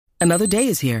Another day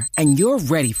is here, and you're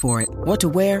ready for it. What to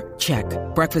wear? Check.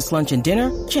 Breakfast, lunch, and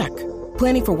dinner? Check.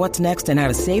 Planning for what's next and how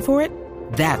to save for it?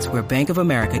 That's where Bank of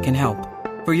America can help.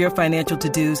 For your financial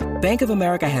to-dos, Bank of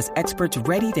America has experts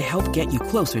ready to help get you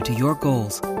closer to your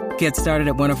goals. Get started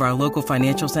at one of our local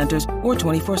financial centers or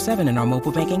 24/7 in our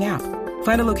mobile banking app.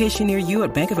 Find a location near you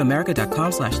at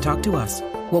bankofamerica.com/talktous.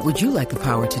 What would you like the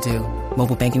power to do?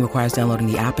 Mobile banking requires downloading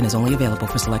the app and is only available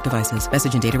for select devices.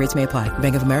 Message and data rates may apply.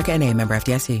 Bank of America N.A., member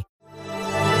FDIC.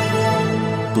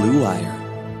 Blue Wire.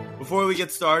 Before we get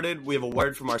started, we have a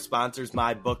word from our sponsors,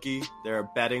 MyBookie. They're a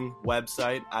betting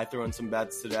website. I threw in some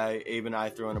bets today. Abe and I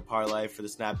threw in a parlay for the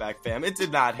Snapback fam. It did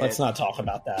not hit. Let's not talk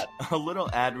about that. A little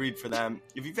ad read for them.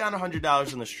 If you found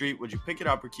 $100 on the street, would you pick it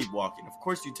up or keep walking? Of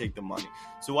course you take the money.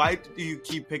 So why do you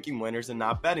keep picking winners and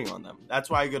not betting on them? That's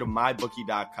why I go to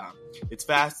mybookie.com. It's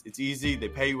fast, it's easy, they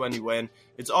pay you when you win.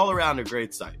 It's all around a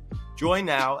great site. Join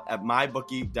now at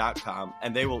mybookie.com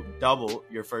and they will double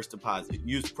your first deposit.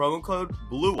 Use promo code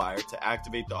BLUEWIRE to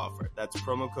activate the offer. That's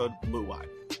promo code BLUEWIRE.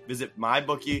 Visit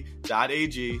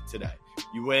mybookie.ag today.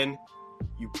 You win,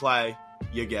 you play,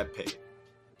 you get paid.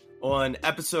 On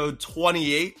episode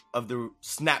 28 of the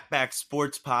Snapback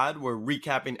Sports Pod, we're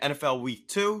recapping NFL Week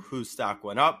 2, whose stock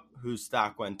went up, whose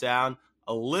stock went down,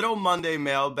 a little Monday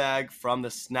mailbag from the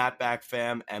Snapback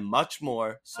fam, and much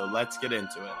more, so let's get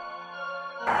into it.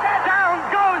 Down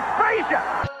goes Frazier!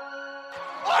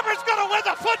 Auburn's gonna win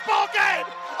the football game!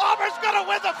 Auburn's gonna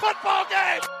win the football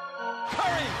game!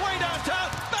 Curry, way downtown,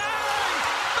 bang!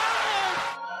 Bang!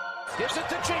 Gives it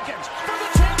to Jenkins for the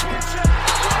championship!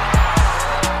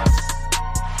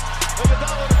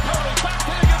 Iguodala to Curry, back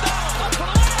to Iguodala, up for the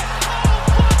layup! Oh,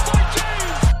 blocked by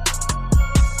James!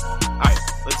 All right,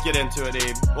 let's get into it,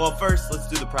 Abe. Well, first, let's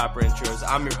do the proper intros.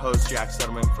 I'm your host, Jack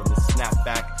Settleman from the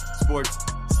Snapback Sports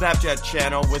Snapchat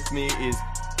channel. With me is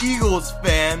Eagles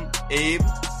fan Abe.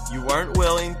 You weren't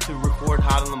willing to record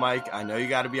hot on the mic. I know you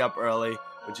got to be up early,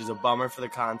 which is a bummer for the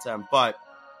content, but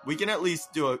we can at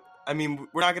least do it. I mean,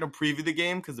 we're not going to preview the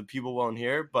game because the people won't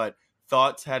hear, but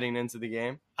thoughts heading into the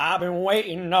game? I've been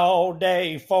waiting all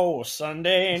day for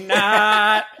Sunday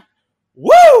night.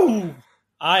 Woo!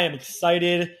 I am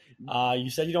excited. You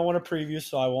said you don't want to preview,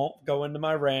 so I won't go into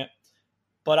my rant.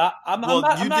 But I'm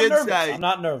not nervous. I'm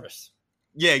not nervous.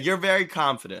 Yeah, you're very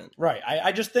confident. Right.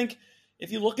 I just think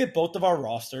if you look at both of our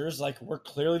rosters, like we're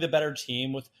clearly the better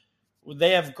team.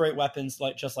 They have great weapons,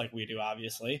 just like we do,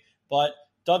 obviously. But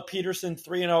Doug Peterson,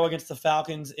 3-0 against the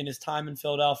Falcons in his time in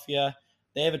Philadelphia.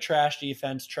 They have a trash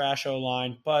defense, trash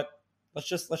O-line. But let's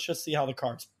just see how the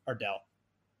cards are dealt.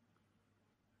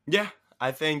 Yeah,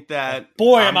 I think that.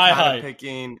 Boy, am I hyped.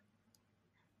 Picking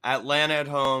Atlanta at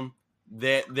home.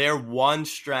 Their one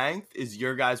strength is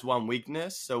your guys' one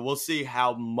weakness. So we'll see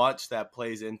how much that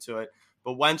plays into it.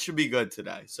 But Wentz should be good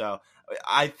today. So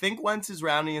I think Wentz is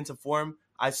rounding into form.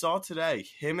 I saw today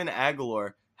him and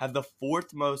Aguilar have the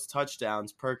fourth most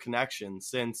touchdowns per connection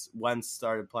since Wentz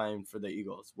started playing for the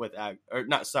Eagles with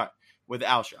Alshon,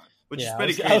 which is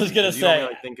pretty crazy. I was going to say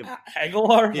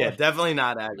Aguilar? Yeah, definitely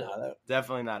not Aguilar. No,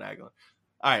 definitely not Aguilar.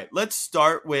 All right, let's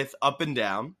start with up and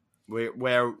down,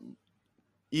 where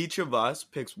each of us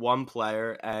picks one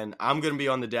player, and I'm going to be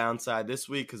on the downside this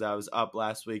week because I was up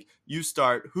last week. You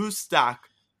start. Whose stock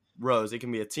rose? It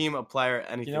can be a team, a player,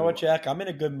 anything. You know what, Jack? I'm in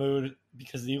a good mood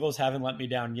because the Eagles haven't let me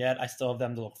down yet. I still have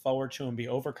them to look forward to and be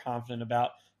overconfident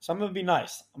about. So I'm going to be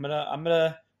nice. I'm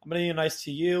gonna be nice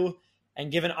to you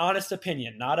and give an honest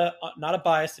opinion, not a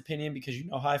biased opinion, because you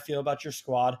know how I feel about your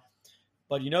squad.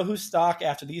 But you know whose stock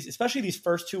after these, especially these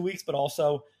first 2 weeks, but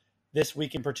also this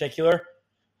week in particular.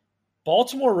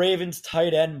 Baltimore Ravens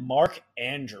tight end Mark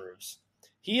Andrews.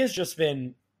 He has just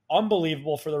been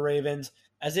unbelievable for the Ravens,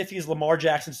 as if he's Lamar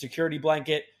Jackson's security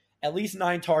blanket. At least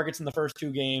 9 targets in the first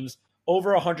 2 games,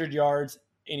 over 100 yards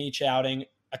in each outing,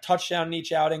 a touchdown in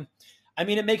each outing. I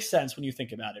mean, it makes sense when you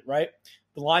think about it, right?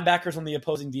 The linebackers on the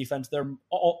opposing defense, they're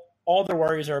all their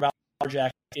worries are about Lamar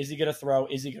Jackson. Is he going to throw?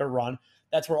 Is he going to run?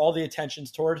 That's where all the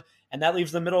attention's toward, and that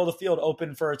leaves the middle of the field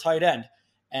open for a tight end.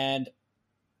 And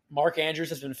Mark Andrews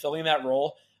has been filling that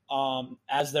role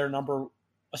as their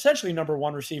essentially number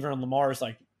one receiver, and Lamar's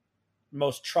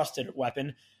most trusted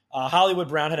weapon. Hollywood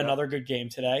Brown had another good game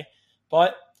today,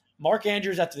 but Mark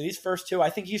Andrews, after these first 2, I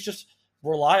think he's just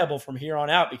reliable from here on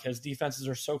out because defenses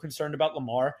are so concerned about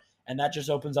Lamar, and that just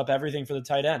opens up everything for the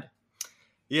tight end.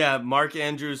 Yeah, Mark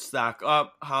Andrews stock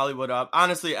up, Hollywood up.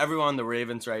 Honestly, everyone on the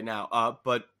Ravens right now up,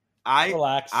 but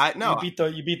relax. You beat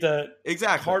the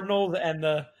exactly Cardinals and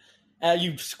the.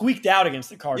 You squeaked out against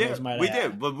the Cardinals, yeah, we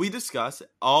did. But we discussed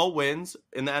all wins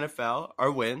in the NFL are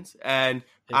wins. And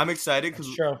I'm excited because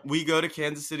we go to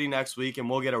Kansas City next week, and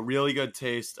we'll get a really good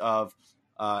taste of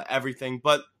everything.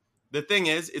 But the thing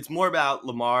is, it's more about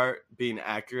Lamar being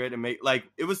accurate and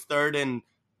it was third and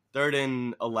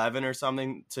 11 or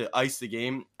something to ice the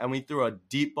game, and we threw a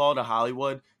deep ball to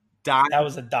Hollywood. That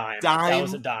was a dime. That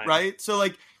was a dime. Right? So,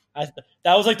 that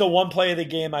was the one play of the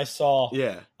game I saw.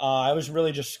 Yeah. I was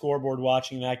really just scoreboard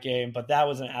watching that game, but that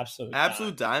was an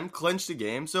absolute dime. Clinched the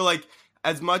game. So,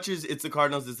 as much as it's the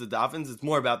Cardinals, it's the Dolphins, it's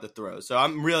more about the throws. So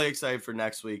I'm really excited for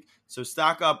next week. So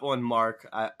stock up on Mark.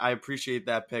 I appreciate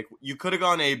that pick. You could have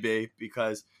gone AB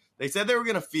because they said they were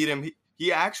going to feed him.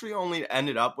 He actually only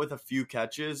ended up with a few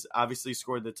catches, obviously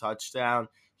scored the touchdown.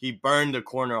 He burned the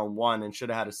corner on one and should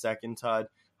have had a second tud.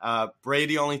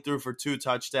 Brady only threw for 2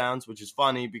 touchdowns, which is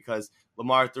funny because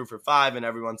Lamar threw for 5 and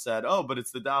everyone said, oh, but it's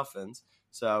the Dolphins.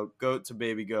 So go to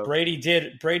baby go. Brady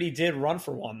did run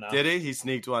for 1 though. Did he? He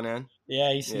sneaked one in?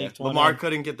 Yeah, he sneaked one Lamar in.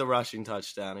 couldn't get the rushing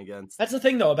touchdown against. That's the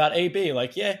thing though about AB.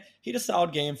 He had a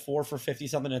solid game, 4 for 50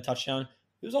 something and a touchdown.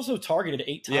 He was also targeted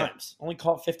 8 times. Only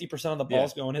caught 50% of the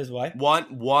balls going his way.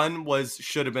 One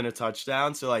should have been a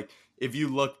touchdown. So if you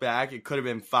look back, it could have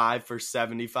been 5 for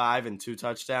 75 and 2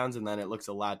 touchdowns, and then it looks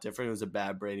a lot different. It was a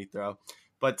bad Brady throw.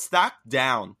 But stock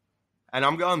down, and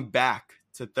I'm going back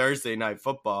to Thursday Night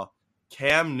Football.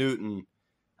 Cam Newton,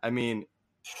 I mean,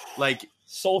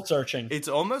 soul searching. It's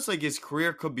almost like his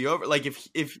career could be over.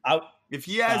 If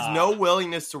he has no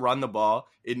willingness to run the ball,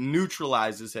 it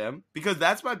neutralizes him, because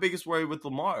that's my biggest worry with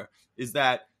Lamar is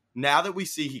that now that we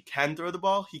see he can throw the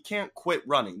ball, he can't quit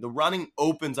running. The running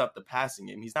opens up the passing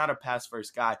game. He's not a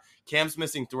pass-first guy. Cam's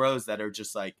missing throws that are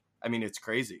just it's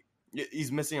crazy.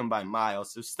 He's missing them by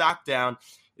miles. So stock down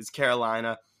is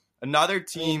Carolina. Another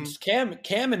team.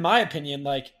 Cam, in my opinion,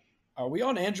 are we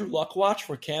on Andrew Luck watch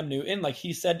for Cam Newton?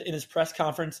 He said in his press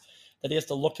conference that he has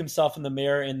to look himself in the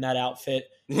mirror in that outfit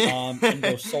and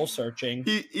go soul searching.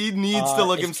 He needs to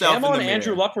look himself in the mirror. Cam on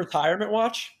Andrew Luck retirement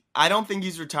watch? I don't think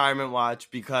he's retirement watch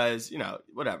because,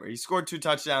 whatever. He scored 2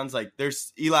 touchdowns.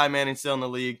 There's Eli Manning still in the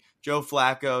league. Joe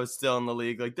Flacco is still in the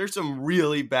league. There's some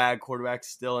really bad quarterbacks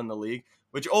still in the league,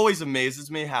 which always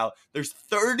amazes me how there's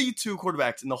 32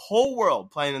 quarterbacks in the whole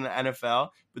world playing in the NFL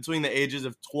between the ages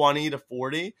of 20 to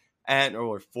 40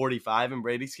 or 45 in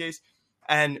Brady's case.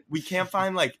 And we can't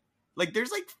find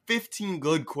there's 15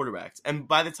 good quarterbacks. And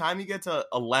by the time you get to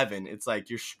 11, it's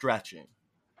you're stretching.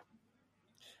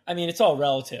 I mean, it's all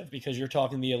relative because you're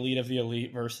talking the elite of the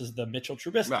elite versus the Mitchell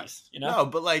Trubisky's, right. No,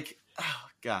 but oh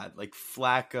God,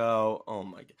 Flacco. Oh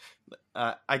my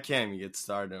God. I can't even get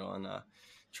started on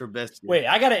Trubisky. Wait,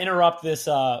 I got to interrupt this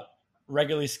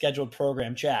regularly scheduled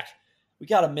program. Jack, we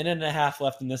got a minute and a half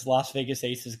left in this Las Vegas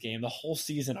Aces game. The whole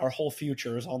season, our whole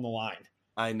future is on the line.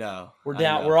 I know. We're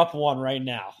down. We're up 1 right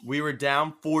now. We were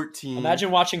down 14.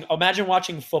 Imagine watching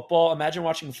football. Imagine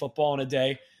watching football on a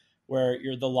day where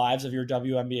the lives of your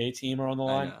WNBA team are on the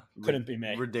line. Couldn't be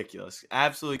me. Ridiculous.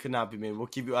 Absolutely could not be me. We'll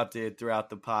keep you updated throughout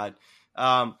the pod.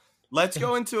 Let's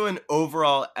go into an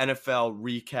overall NFL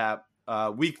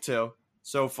recap. Week 2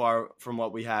 so far from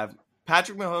what we have.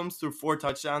 Patrick Mahomes threw 4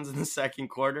 touchdowns in the second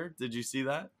quarter. Did you see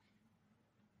that?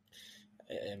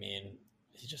 I mean,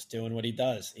 he's just doing what he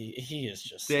does. He is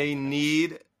just. They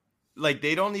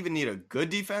don't even need a good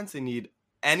defense. They need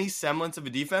any semblance of a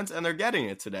defense, and they're getting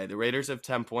it today. The Raiders have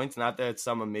 10 points. Not that it's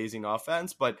some amazing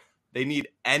offense, but they need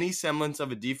any semblance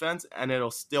of a defense, and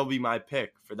it'll still be my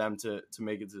pick for them to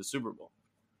make it to the Super Bowl.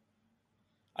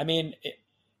 I mean,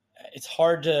 it's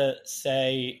hard to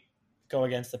say go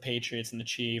against the Patriots and the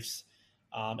Chiefs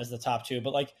as the top 2,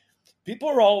 but people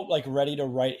are all ready to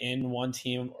write in one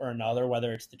team or another,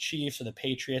 whether it's the Chiefs or the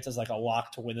Patriots as a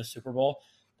lock to win the Super Bowl.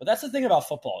 But that's the thing about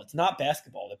football. It's not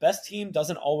basketball. The best team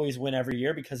doesn't always win every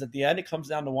year because at the end it comes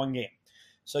down to one game.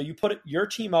 So you put your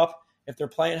team up, if they're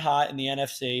playing hot in the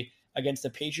NFC, against the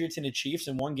Patriots and the Chiefs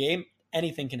in one game,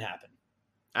 anything can happen.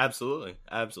 Absolutely.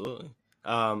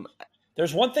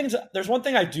 There's one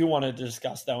thing I do want to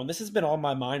discuss, though, and this has been on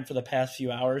my mind for the past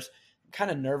few hours. I'm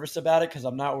kind of nervous about it because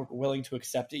I'm not willing to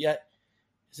accept it yet.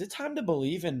 Is it time to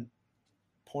believe in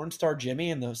porn star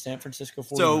Jimmy and the San Francisco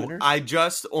 49ers? So I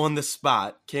just on the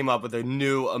spot came up with a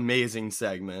new amazing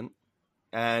segment,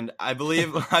 and I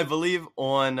believe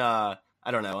on I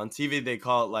don't know, on TV they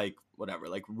call it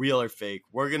real or fake.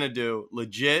 We're gonna do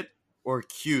legit or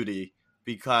cutie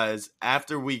because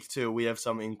after week 2 we have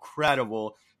some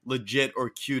incredible legit or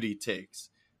cutie takes.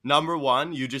 Number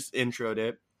 1, you just introed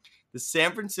it. The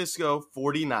San Francisco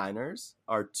 49ers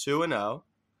are 2-0.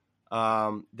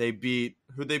 They beat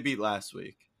last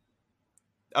week.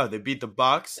 Oh, they beat the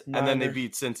Bucks, and then they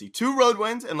beat Cincy. 2 road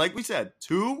wins, and like we said,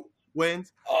 2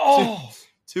 wins. Oh,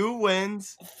 2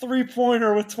 wins.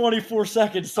 3-pointer with 24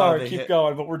 seconds. Sorry, keep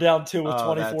going, but we're down 2 with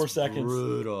 24 seconds.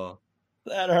 Brutal.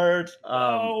 That hurts.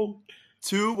 Oh.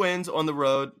 2 wins on the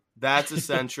road. That's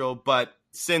essential. But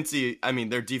Cincy, I mean,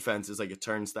 their defense is like a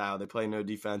turnstile. They play no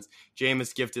defense.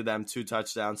 Jameis gifted them 2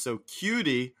 touchdowns. So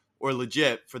cutie or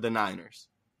legit for the Niners?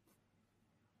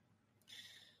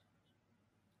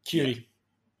 Cutie.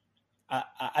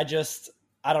 I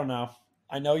don't know.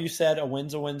 I know you said a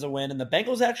win's a win's a win, and the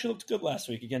Bengals actually looked good last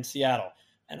week against Seattle.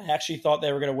 And I actually thought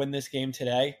they were going to win this game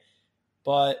today.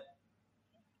 But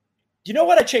you know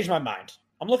what? I changed my mind.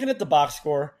 I'm looking at the box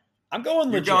score. I'm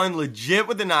going legit. You're going legit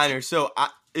with the Niners. So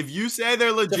if you say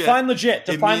they're legit, define legit.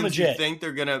 Define it means legit. You think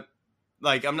they're going to,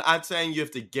 like, I'm not saying you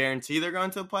have to guarantee they're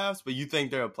going to the playoffs, but you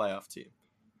think they're a playoff team.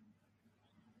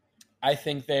 I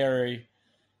think they're a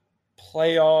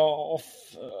playoff.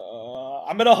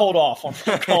 I'm going to hold off on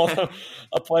calling them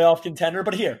a playoff contender.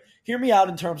 But hear me out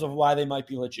in terms of why they might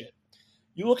be legit.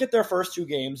 You look at their first 2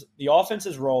 games, the offense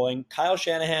is rolling. Kyle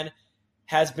Shanahan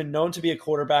has been known to be a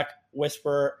quarterback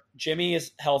whisperer. Jimmy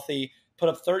is healthy, put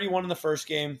up 31 in the first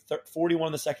game, 41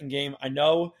 in the second game. I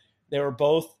know they were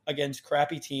both against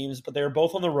crappy teams, but they were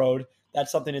both on the road.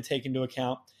 That's something to take into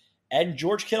account. And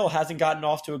George Kittle hasn't gotten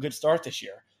off to a good start this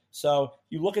year. So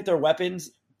you look at their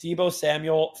weapons. Deebo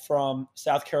Samuel from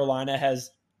South Carolina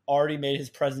has already made his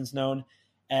presence known,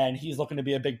 and he's looking to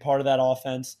be a big part of that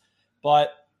offense.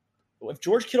 But if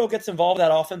George Kittle gets involved in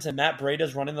that offense and Matt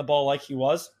Breida's running the ball like he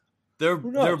was, their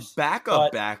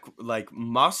backup back, like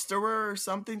Musterer or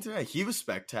something today, he was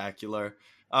spectacular.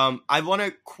 I want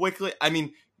to quickly, I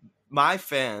mean, my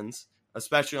fans,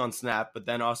 especially on Snap, but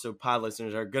then also pod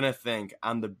listeners, are going to think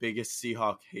I'm the biggest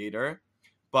Seahawk hater.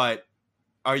 But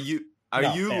are you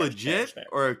legit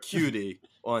or a cutie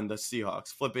on the Seahawks,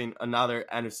 flipping another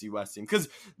NFC West team? Because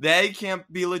they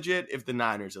can't be legit if the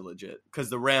Niners are legit,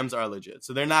 because the Rams are legit.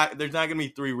 So there's not going to be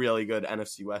 3 really good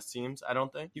NFC West teams, I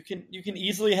don't think. You can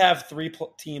easily have 3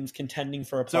 teams contending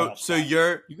for a playoff. So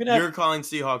you're calling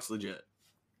Seahawks legit?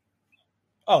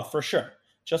 Oh, for sure.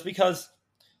 Just because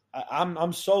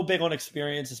I'm so big on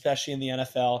experience, especially in the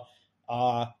NFL.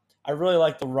 I really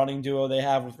like the running duo they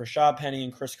have with Rashad Penny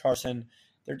and Chris Carson.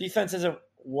 Their defense isn't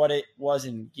what it was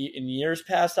in years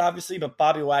past, obviously, but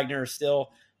Bobby Wagner is still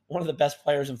one of the best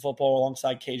players in football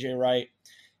alongside KJ Wright.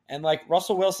 And like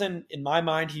Russell Wilson, in my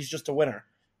mind, he's just a winner.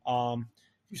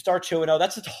 You start 2-0,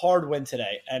 that's a hard win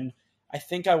today. And I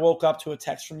think I woke up to a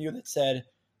text from you that said,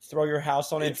 throw your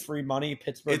house on it, free money,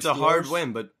 Pittsburgh It's Steelers. A hard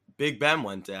win, but Big Ben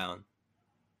went down.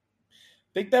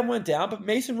 Big Ben went down, but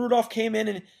Mason Rudolph came in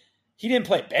and he didn't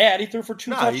play bad. He threw for 2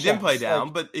 touchdowns. No, he didn't play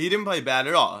down, but he didn't play bad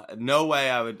at all. No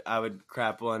way I would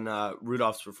crap on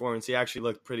Rudolph's performance. He actually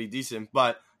looked pretty decent,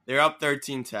 but they're up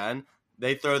 13-10.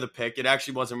 They throw the pick. It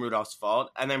actually wasn't Rudolph's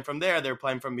fault. And then from there, they're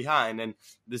playing from behind, and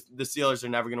the Steelers are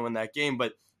never going to win that game.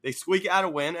 But they squeak out a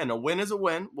win, and a win is a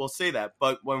win. We'll say that.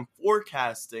 But when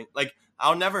forecasting, like,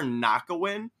 I'll never knock a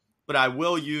win, but I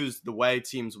will use the way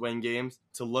teams win games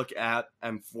to look at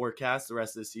and forecast the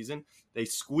rest of the season. They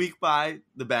squeak by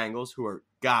the Bengals, who are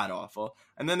god-awful,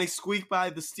 and then they squeak by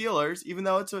the Steelers, even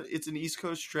though it's an East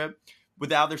Coast trip,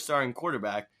 without their starting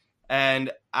quarterback.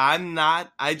 And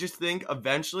I just think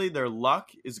eventually their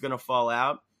luck is going to fall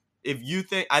out.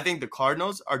 I think the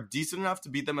Cardinals are decent enough to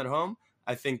beat them at home.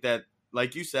 I think that,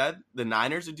 like you said, the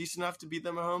Niners are decent enough to beat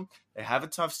them at home. They have a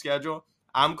tough schedule.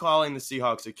 I'm calling the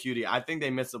Seahawks a cutie. I think they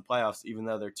missed the playoffs, even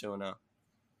though they're 2-0.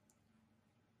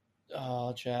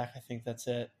 Oh, Jack, I think that's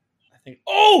it.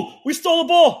 Oh, we stole the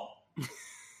ball.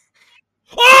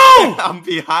 Oh! I'm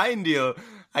behind you.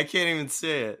 I can't even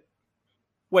see it.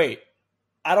 Wait,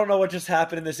 I don't know what just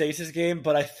happened in this Aces game,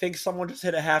 but I think someone just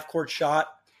hit a half-court shot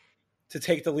to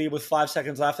take the lead with 5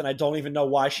 seconds left, and I don't even know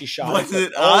why she shot it. Was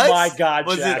it us? Oh, my God,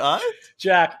 Was Jack. it us?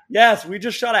 Jack, yes, we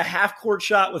just shot a half-court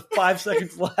shot with 5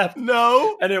 seconds left.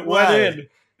 No. And it went in.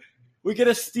 We get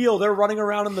a steal. They're running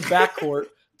around in the backcourt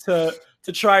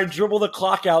to try and dribble the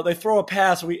clock out. They throw a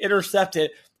pass. We intercept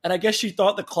it. And I guess she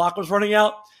thought the clock was running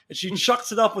out, and she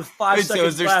chucks it up with 5 seconds left. So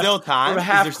is there still time? Is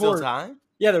there still time?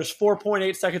 Yeah, there's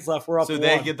 4.8 seconds left. We're up 1. So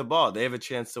they get the ball. They have a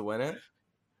chance to win it?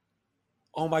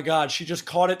 Oh, my God. She just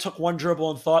caught it, took one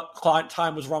dribble, and thought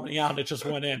time was running out, and it just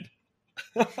went in.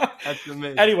 That's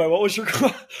amazing. Anyway, what was your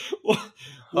question?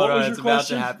 It's about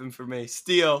to happen for me.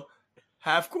 Steal.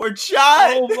 Half-court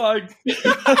shot. Oh, my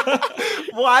God.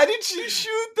 Why did she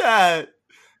shoot that?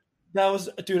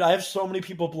 Dude, I have so many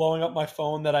people blowing up my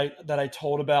phone that I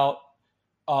told about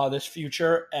this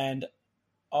future, and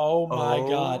oh my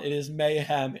God, it is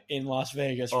mayhem in Las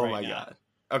Vegas right now. Oh my God.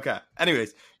 Okay.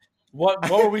 Anyways. What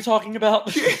were we talking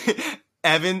about?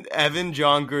 Evan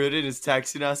John Gruden is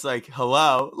texting us like,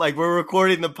 hello? Like, we're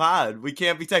recording the pod. We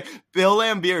can't be texting. Bill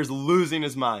Laimbeer is losing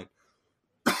his mind.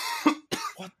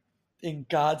 What? in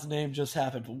God's name just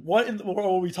happened? What in the world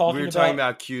are we talking about? We were talking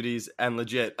about cuties and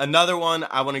legit. Another one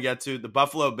I want to get to, the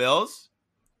Buffalo Bills,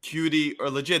 cutie or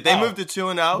legit. They moved to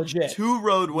 2-0. Legit. 2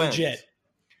 road wins. Legit.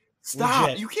 Stop.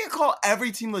 Legit. You can't call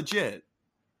every team legit.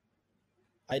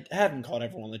 I haven't called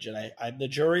everyone legit. The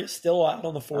jury is still out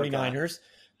on the 49ers. Okay.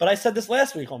 But I said this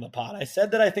last week on the pod. I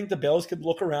said that I think the Bills could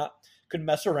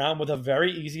mess around with a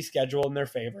very easy schedule in their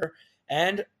favor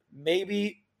and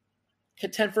maybe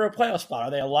contend for a playoff spot. Are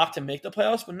they a lock to make the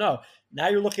playoffs? But no. Now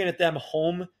you're looking at them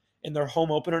home in their home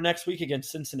opener next week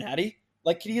against Cincinnati.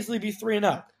 Like, could easily be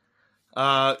 3-0.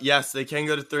 Yes, they can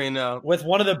go to 3-0 with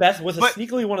one of the best,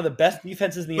 sneakily one of the best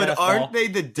defenses in the NFL. But aren't they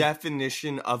the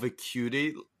definition of a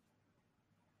cutie?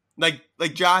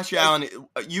 Like Josh Allen,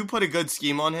 you put a good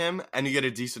scheme on him, and you get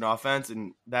a decent offense,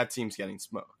 and that team's getting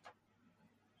smoked.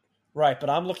 Right,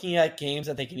 but I'm looking at games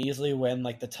that they can easily win,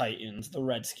 like the Titans, the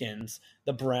Redskins,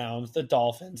 the Browns, the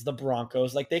Dolphins, the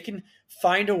Broncos. Like, they can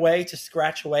find a way to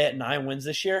scratch away at 9 wins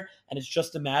this year, and it's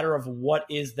just a matter of what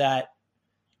is that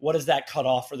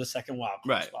cutoff for the second wild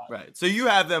card spot. Right. So you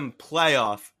have them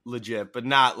playoff legit, but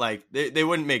not like they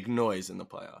wouldn't make noise in the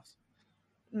playoffs.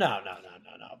 No.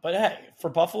 But hey,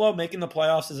 for Buffalo, making the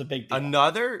playoffs is a big deal.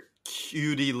 Another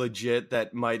cutie legit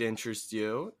that might interest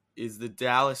you is the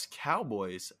Dallas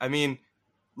Cowboys. I mean,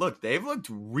 look, they've looked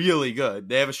really good.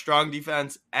 They have a strong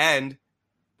defense, and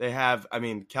they have,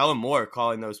 Kellen Moore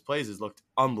calling those plays has looked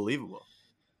unbelievable.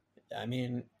 I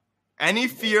mean, any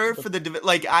fear for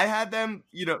the I had them,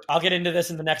 I'll get into this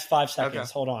in the next 5 seconds. Okay.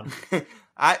 Hold on.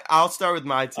 I'll start with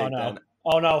my take then.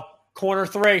 Oh no. Corner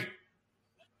 3.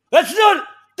 That's it.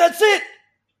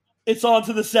 It's on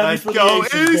to the semis for the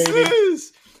Aces, baby.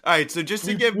 All right, so just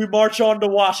to we march on to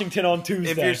Washington on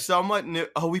Tuesday. If you're somewhat new,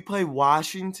 we play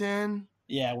Washington.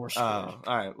 Yeah, we're screwed. All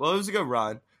right. Well, it was a good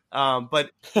run.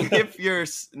 But if you're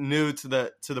new to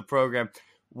the program,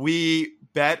 we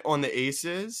bet on the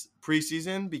Aces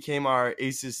preseason. Became our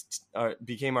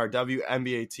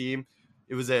WNBA team.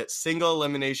 It was a single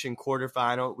elimination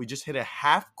quarterfinal. We just hit a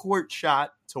half court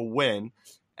shot to win,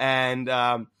 and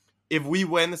if we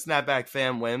win, the Snapback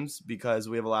fam wins because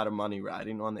we have a lot of money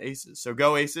riding on the Aces. So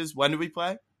go Aces. When do we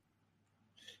play? I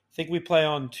think we play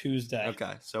on Tuesday.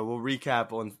 Okay, so we'll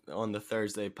recap on the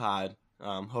Thursday pod,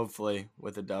 hopefully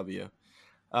with a W.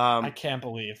 I can't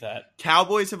believe that.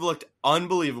 Cowboys have looked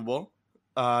unbelievable.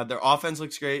 Their offense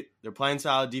looks great. They're playing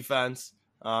solid defense.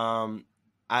 I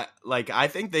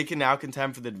think they can now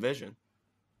contend for the division.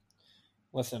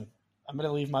 Listen, I'm going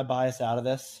to leave my bias out of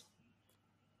this.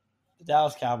 The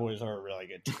Dallas Cowboys are a really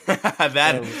good team.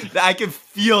 I can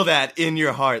feel that in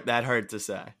your heart. That hurt to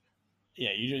say.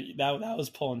 Yeah, that was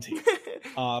pulling teeth.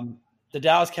 The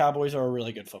Dallas Cowboys are a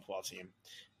really good football team.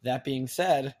 That being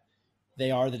said, they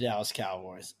are the Dallas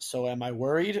Cowboys. So am I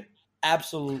worried?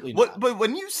 Absolutely not. But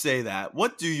when you say that,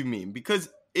 what do you mean? Because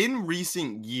in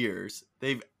recent years,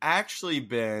 they've actually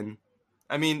been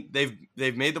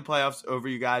they've made the playoffs over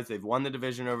you guys. They've won the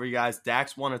division over you guys.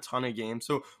 Dak's won a ton of games.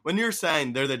 So when you're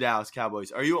saying they're the Dallas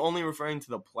Cowboys, are you only referring to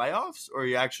the playoffs, or are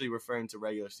you actually referring to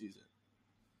regular season?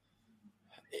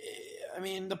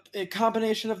 A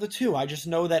combination of the two. I just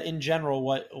know that in general,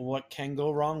 what can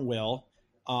go wrong will.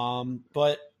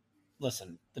 But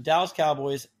listen, the Dallas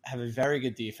Cowboys have a very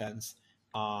good defense.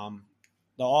 The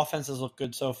offenses look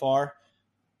good so far,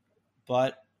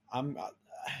 but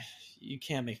you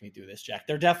can't make me do this, Jack.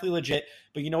 They're definitely legit,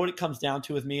 but you know what it comes down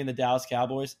to with me and the Dallas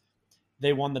Cowboys?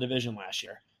 They won the division last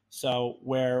year. So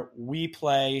where we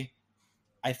play,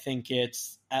 I think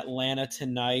it's Atlanta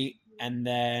tonight and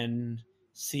then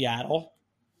Seattle.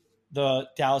 The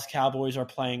Dallas Cowboys are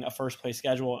playing a first-place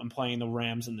schedule and playing the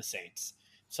Rams and the Saints.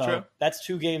 So True. That's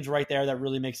 2 games right there that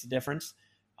really makes a difference.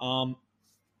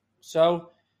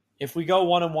 So if we go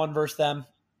 1-1 versus them,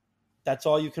 that's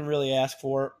all you can really ask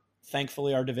for.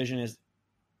 Thankfully, our division is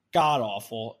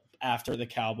god-awful after the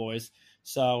Cowboys.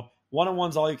 So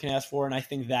 1-1's all you can ask for, and I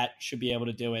think that should be able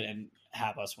to do it and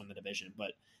have us win the division.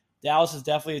 But Dallas is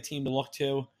definitely a team to look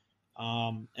to,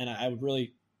 and I would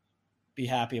really be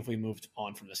happy if we moved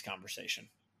on from this conversation.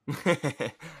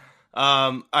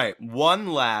 All right,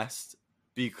 one last,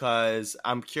 because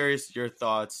I'm curious your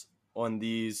thoughts on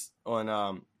this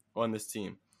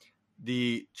team.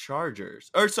 The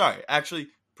Chargers.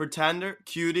 Pretender,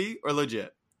 cutie, or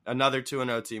legit? Another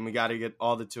 2-0 team. We got to get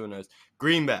all the 2-0s.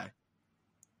 Green Bay.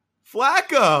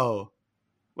 Flacco.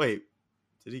 Wait,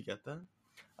 did he get that?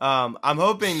 I'm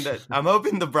hoping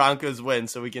the Broncos win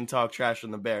so we can talk trash on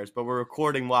the Bears, but we're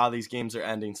recording while these games are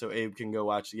ending so Abe can go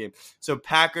watch the game. So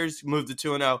Packers move to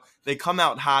 2-0. They come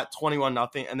out hot,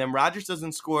 21-0, and then Rodgers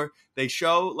doesn't score. They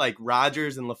show like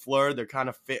Rodgers and LaFleur, they're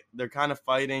kind of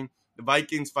fighting. the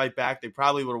Vikings fight back. They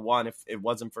probably would have won if it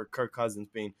wasn't for Kirk Cousins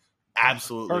being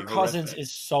absolutely Kirk Cousins horrific.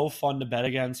 is so fun to bet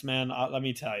against, man. Let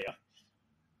me tell you.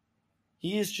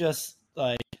 He is just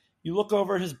like, you look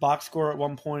over at his box score at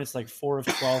one point, it's like 4 of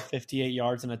 12, 58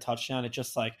 yards and a touchdown. It's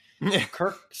just like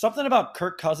something about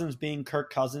Kirk Cousins being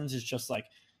Kirk Cousins is just like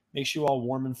makes you all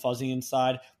warm and fuzzy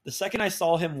inside. The second I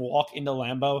saw him walk into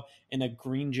Lambeau in a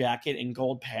green jacket and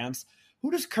gold pants,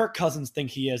 who does Kirk Cousins think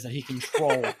he is that he can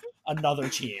troll another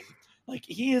team? Like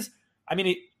he is, I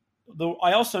mean,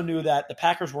 I also knew that the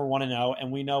Packers were 1-0,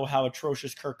 and we know how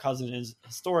atrocious Kirk Cousins is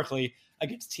historically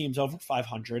against teams over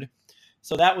 500.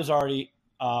 So that was already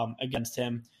against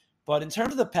him. But in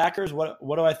terms of the Packers, what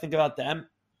do I think about them?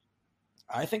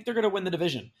 I think they're going to win the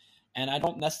division. And I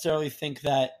don't necessarily think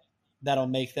that that'll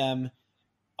make them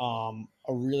a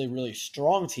really, really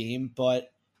strong team.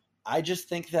 But I just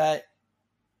think that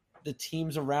the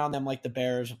teams around them, like the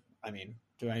Bears, I mean,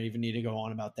 do I even need to go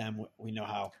on about them? We know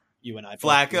how you and I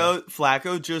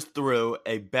Flacco just threw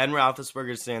a Ben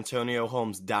Roethlisberger to Antonio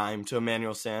Holmes dime to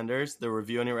Emmanuel Sanders. They're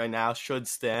reviewing it right now. Should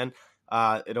stand.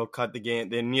 It'll cut the game.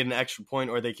 They need an extra point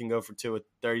or they can go for 2 with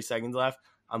 30 seconds left.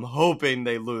 I'm hoping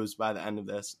they lose by the end of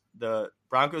this. The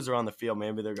Broncos are on the field.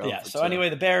 Maybe they're going for 2. So anyway,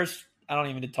 the Bears, I don't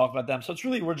even need to talk about them. So it's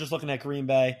really, we're just looking at Green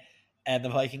Bay and the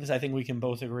Vikings. I think we can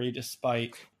both agree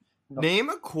despite. Name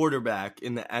a quarterback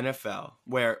in the NFL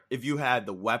where if you had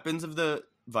the weapons of the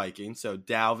Vikings, so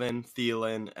Dalvin,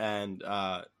 Thielen,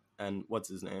 and what's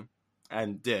his name?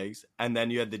 And Diggs, and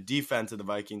then you had the defense of the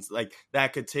Vikings, like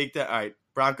that could take that. All right,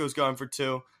 Broncos going for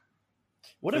 2.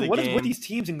 What is with these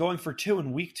teams and going for 2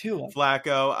 in week 2?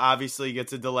 Flacco obviously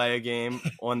gets a delay a game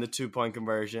on the 2-point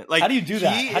conversion. Like, how do you do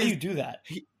that?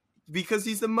 Because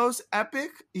he's the most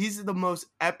epic. He's the most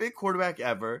epic quarterback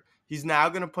ever. He's now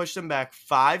going to push them back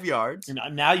 5 yards. And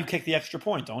now you kick the extra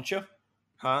point, don't you?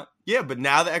 Huh? Yeah, but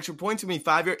now the extra point's going to be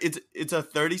 5 yards. It's a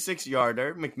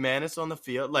 36-yarder. McManus on the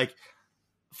field. Like,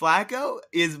 Flacco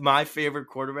is my favorite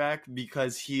quarterback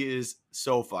because he is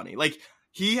so funny. Like,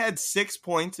 he had 6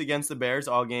 points against the Bears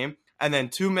all game, and then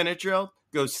 2-minute drill,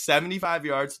 goes 75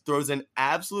 yards, throws an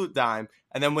absolute dime,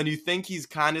 and then when you think he's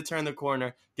kind of turned the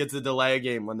corner, gets a delay a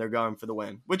game when they're going for the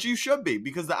win, which you should be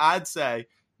because the odds say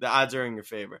the odds are in your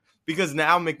favor. Because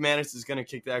now McManus is going to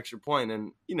kick the extra point,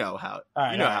 and you know how.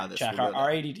 How this. Jack,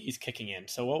 our ADD is kicking in.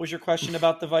 So, what was your question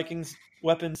about the Vikings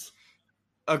weapons?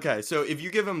 Okay, so if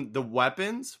you give them the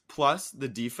weapons plus the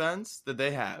defense that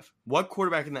they have, what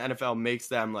quarterback in the NFL makes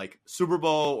them like Super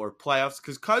Bowl or playoffs?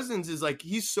 Because Cousins is like,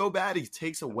 he's so bad he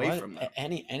takes away from them.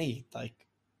 Any like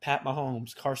Pat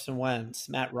Mahomes, Carson Wentz,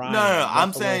 Matt Ryan. No.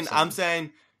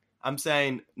 I'm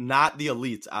saying not the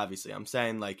elites. Obviously, I'm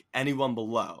saying like anyone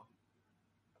below.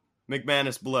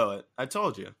 McManus blew it. I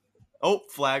told you. Oh,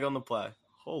 flag on the play.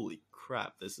 Holy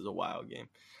crap! This is a wild game.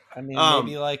 I mean,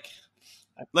 maybe like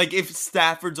if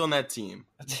Stafford's on that team.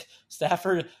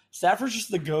 Stafford's just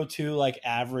the go-to like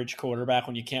average quarterback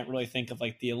when you can't really think of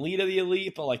like the elite of the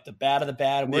elite, but like the bad of the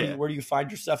bad. Where do you find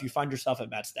yourself? You find yourself at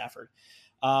Matt Stafford.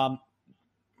 No,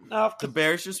 the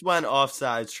Bears just went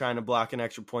offsides trying to block an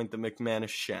extra point that McManus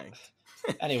shanked.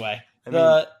 Anyway,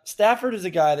 Stafford is a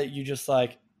guy that you just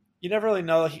like. You never really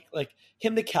know. Like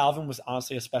him to Calvin was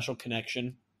honestly a special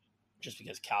connection, just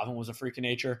because Calvin was a freak of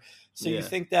nature. So you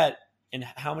think that in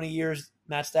how many years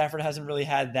Matt Stafford hasn't really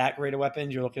had that great of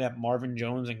weapons? You're looking at Marvin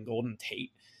Jones and Golden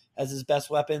Tate as his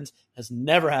best weapons. Has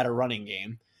never had a running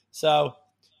game. So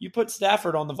you put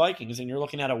Stafford on the Vikings, and you're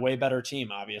looking at a way better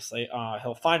team. Obviously,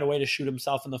 he'll find a way to shoot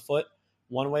himself in the foot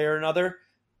one way or another.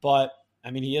 But I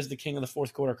mean, he is the king of the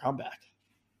fourth quarter comeback.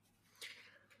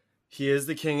 He is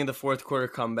the king of the fourth quarter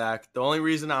comeback. The only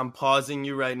reason I'm pausing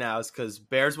you right now is because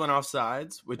Bears went off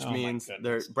sides, which means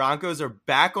their Broncos are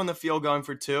back on the field going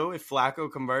for 2. If Flacco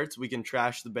converts, we can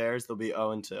trash the Bears. They'll be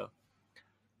 0-2.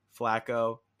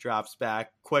 Flacco drops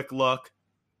back. Quick look.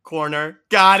 Corner.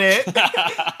 Got it.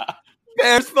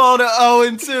 Bears fall to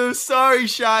 0-2. Sorry,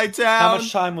 Chi-Town. How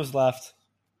much time was left?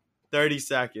 30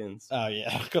 seconds. Oh,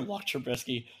 yeah. Good luck,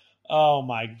 Trubisky. Oh,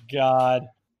 my God.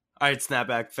 All right,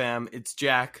 Snapback fam, it's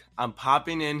Jack. I'm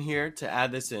popping in here to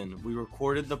add this in. We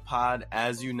recorded the pod,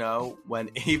 as you know, when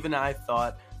Abe and I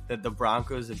thought that the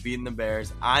Broncos had beaten the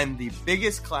Bears. I'm the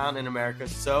biggest clown in America,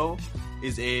 so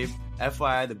is Abe.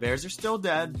 FYI, the Bears are still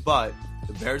dead, but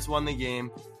the Bears won the game,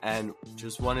 and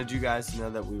just wanted you guys to know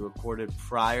that we recorded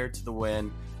prior to the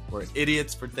win. We're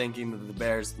idiots for thinking that the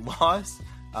Bears lost.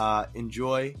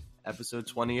 Enjoy episode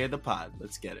 28 of the pod.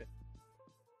 Let's get it.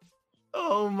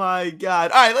 Oh my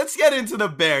God. All right, let's get into the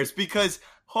Bears because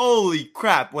holy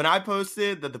crap. When I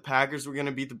posted that the Packers were going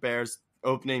to beat the Bears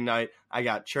opening night, I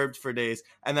got chirped for days.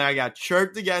 And then I got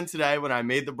chirped again today when I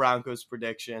made the Broncos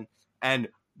prediction. And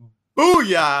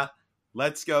Booyah!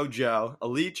 Let's go, Joe.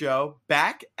 Elite Joe,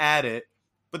 back at it.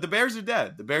 But the Bears are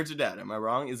dead. The Bears are dead. Am I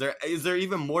wrong? Is there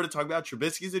even more to talk about?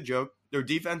 Trubisky's a joke. Their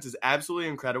defense is absolutely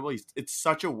incredible. It's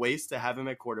such a waste to have him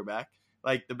at quarterback.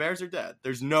 Like, the Bears are dead.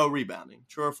 There's no rebounding.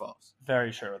 True or false?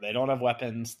 Very true. They don't have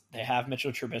weapons. They have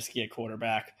Mitchell Trubisky at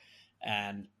quarterback,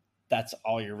 and that's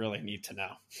all you really need to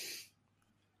know.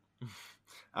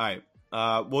 All right.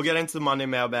 We'll get into the Monday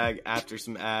mailbag after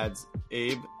some ads.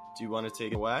 Abe, do you want to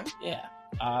take it away? Yeah.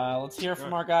 Let's hear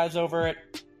from our guys over at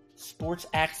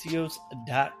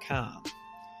sportsaxios.com.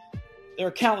 There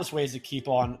are countless ways to keep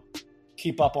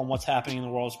up on what's happening in the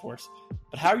world of sports.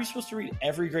 But how are you supposed to read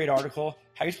every great article?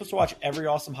 How are you supposed to watch every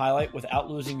awesome highlight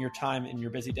without losing your time in your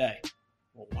busy day?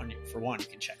 Well, for one, you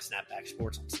can check Snapback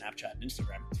Sports on Snapchat and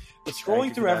Instagram. But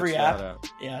scrolling through every app,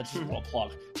 it's just a little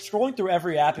plug. Scrolling through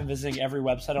every app and visiting every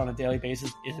website on a daily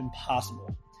basis is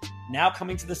impossible. Now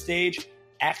coming to the stage,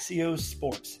 Axios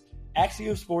Sports.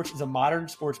 Axios Sports is a modern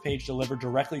sports page delivered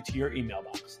directly to your email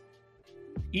box.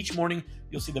 Each morning,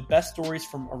 you'll see the best stories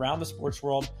from around the sports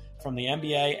world, from the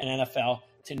NBA and NFL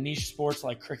to niche sports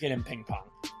like cricket and ping pong.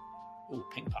 Ooh,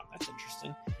 ping pong, that's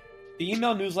interesting. The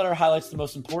email newsletter highlights the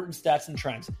most important stats and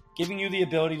trends, giving you the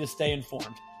ability to stay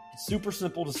informed. It's super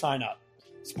simple to sign up.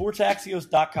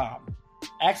 SportsAxios.com.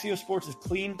 Axios Sports is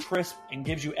clean, crisp, and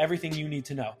gives you everything you need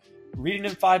to know. Read it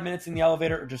in 5 minutes in the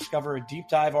elevator or discover a deep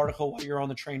dive article while you're on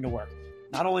the train to work.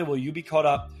 Not only will you be caught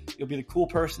up, you'll be the cool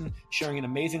person sharing an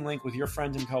amazing link with your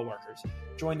friends and coworkers.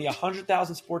 Join the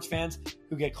 100,000 sports fans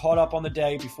who get caught up on the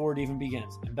day before it even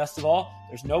begins. And best of all,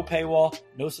 there's no paywall,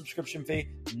 no subscription fee,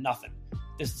 nothing.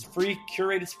 This is free,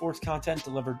 curated sports content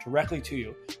delivered directly to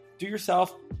you. Do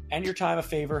yourself and your time a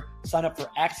favor. Sign up for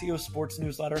Axios Sports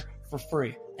Newsletter for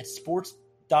free at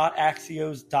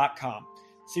sports.axios.com.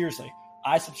 Seriously,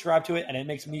 I subscribe to it, and it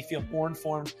makes me feel more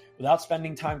informed without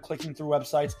spending time clicking through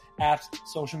websites, apps,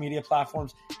 social media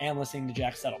platforms, and listening to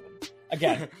Jack Settleman.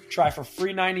 Again, try for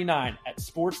free $99 at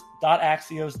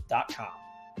sports.axios.com.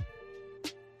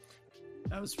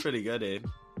 That was pretty good, Abe.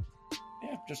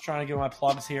 Yeah, just trying to get my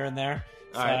plugs here and there.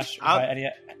 All right. If I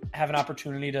have an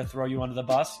opportunity to throw you under the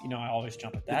bus, I always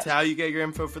jump at that. That's how you get your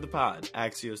info for the pod.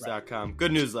 Axios.com. Right.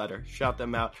 Good newsletter. Shout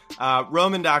them out.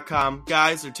 Roman.com.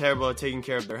 Guys are terrible at taking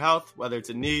care of their health, whether it's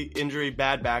a knee injury,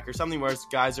 bad back, or something worse.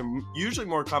 Guys are usually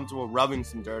more comfortable rubbing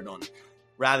some dirt on it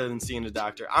rather than seeing a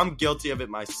doctor. I'm guilty of it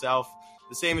myself.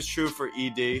 The same is true for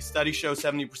ED. Studies show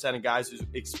 70% of guys who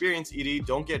experience ED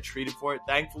don't get treated for it.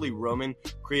 Thankfully, Roman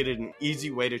created an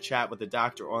easy way to chat with a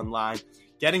doctor online.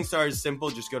 Getting started is simple.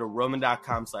 Just go to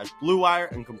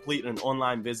roman.com/bluewire and complete an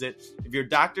online visit. If your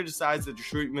doctor decides that the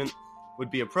treatment would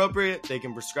be appropriate, they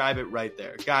can prescribe it right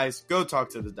there. Guys, go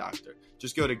talk to the doctor.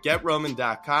 Just go to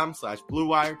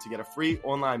getroman.com/bluewire to get a free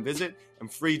online visit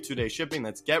and free 2-day shipping.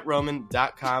 That's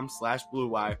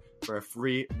getroman.com/bluewire for a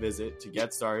free visit to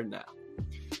get started now.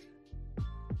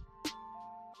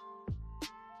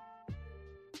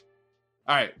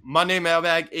 All right, Monday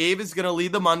mailbag. Abe is going to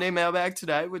lead the Monday mailbag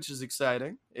today, which is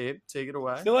exciting. Abe, take it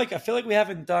away. I feel like we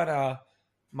haven't done a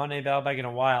Monday mailbag in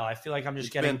a while. I feel like I'm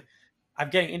getting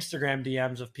Instagram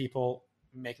DMs of people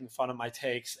making fun of my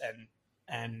takes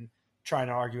and trying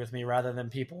to argue with me rather than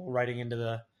people writing into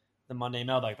the Monday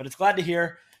mailbag. But it's glad to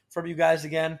hear from you guys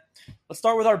again. Let's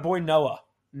start with our boy Noah.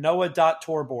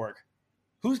 Noah.Torborg.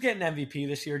 Who's getting MVP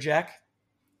this year, Jack?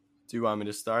 Do you want me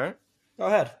to start? Go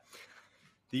ahead.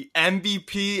 The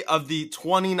MVP of the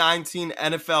 2019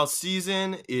 NFL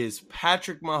season is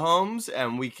Patrick Mahomes,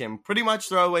 and we can pretty much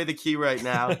throw away the key right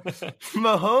now.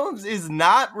 Mahomes is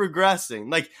not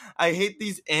regressing. Like, I hate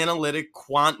these analytic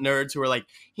quant nerds who are like,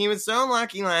 he was so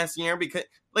lucky last year because,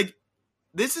 like,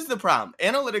 this is the problem.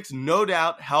 Analytics no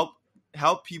doubt help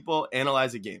people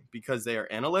analyze a game because they are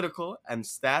analytical and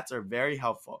stats are very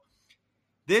helpful.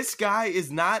 This guy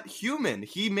is not human.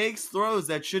 He makes throws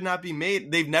that should not be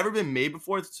made. They've never been made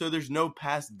before, so there's no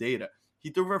past data. He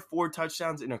threw for 4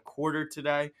 touchdowns in a quarter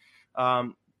today.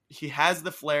 He has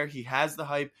the flair. He has the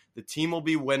hype. The team will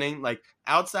be winning. Like,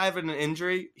 outside of an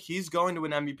injury, he's going to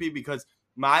win MVP because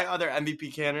my other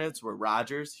MVP candidates were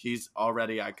Rodgers.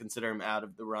 I consider him out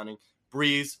of the running.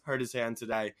 Breeze hurt his hand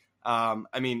today.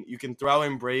 You can throw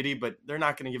in Brady, but they're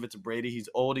not going to give it to Brady. He's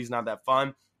old. He's not that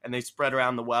fun. And they spread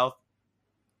around the wealth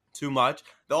too much.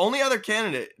 The only other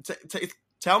candidate,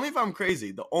 tell me if I'm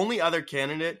crazy, the only other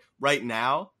candidate right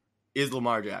now is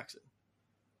Lamar Jackson.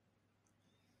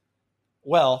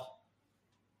 Well,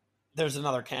 there's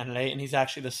another candidate, and he's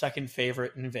actually the second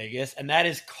favorite in Vegas, and that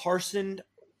is Carson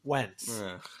Wentz,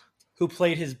 who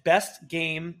played his best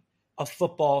game of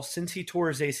football since he tore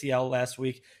his ACL last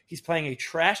week. He's playing a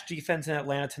trash defense in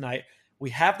Atlanta tonight.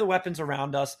 We have the weapons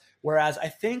around us, whereas I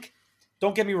think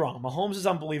don't get me wrong. Mahomes is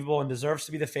unbelievable and deserves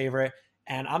to be the favorite.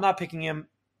 And I'm not picking him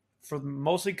for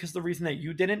mostly because the reason that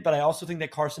you didn't, but I also think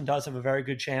that Carson does have a very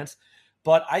good chance.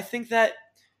 But I think that,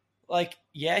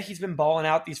 he's been balling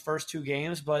out these first 2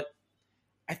 games, but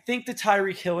I think the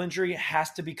Tyreek Hill injury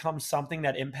has to become something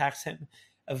that impacts him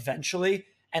eventually.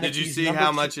 And did you see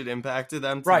how much it impacted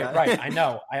them today? Right. I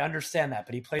know. I understand that,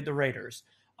 but he played the Raiders.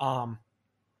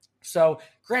 So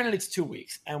granted, it's 2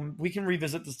 weeks, and we can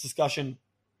revisit this discussion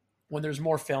when there's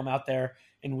more film out there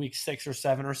in week 6 or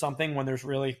 7 or something, when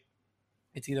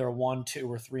it's either a 1, 2,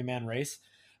 or 3-man race.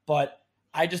 But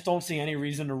I just don't see any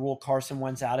reason to rule Carson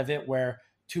Wentz out of it, where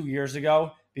 2 years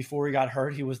ago, before he got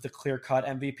hurt, he was the clear-cut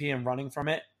MVP and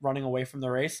running away from the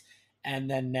race. And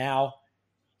then now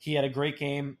he had a great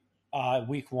game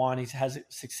week 1. He has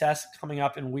success coming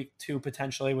up in week 2,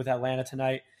 potentially with Atlanta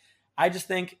tonight. I just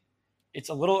think it's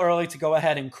a little early to go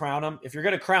ahead and crown him. If you're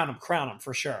going to crown him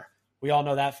for sure. We all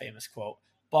know that famous quote.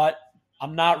 But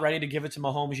I'm not ready to give it to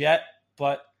Mahomes yet,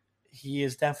 but he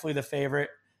is definitely the favorite.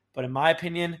 But in my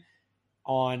opinion,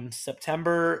 on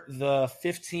September the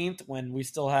 15th, when we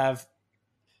still have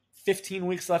 15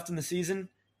 weeks left in the season,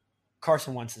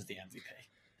 Carson Wentz is the MVP.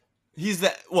 He's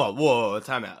the – whoa,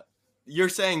 time out. You're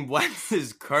saying Wentz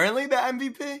is currently the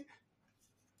MVP?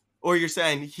 Or you're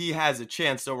saying he has a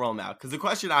chance to roll him out? Because the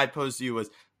question I posed to you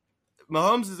was,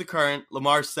 Mahomes is the current,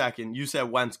 Lamar's second. You said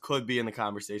Wentz could be in the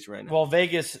conversation right now. Well,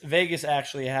 Vegas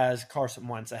actually has Carson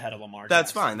Wentz ahead of Lamar.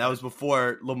 That's fine. That was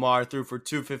before Lamar threw for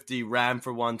 250, ran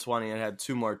for 120, and had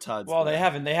 2 more tuds. Well, they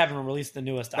haven't released the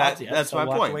newest odds yet. That's so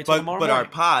my point. But morning. Our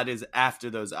pod is after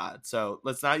those odds, so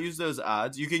let's not use those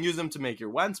odds. You can use them to make your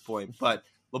Wentz point, but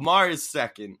Lamar is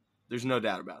second. There's no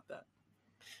doubt about that.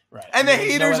 Right. And the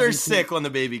haters are sick on the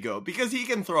baby goat because he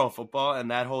can throw a football,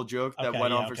 and that whole joke that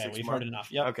went on for 6 months. We've heard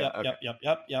enough. Yep. Okay.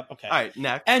 All right,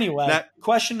 next. Anyway,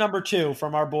 question number 2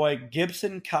 from our boy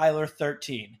Gibson Kyler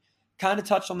 13. Kind of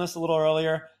touched on this a little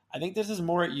earlier. I think this is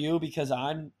more at you because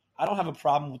I don't have a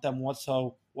problem with them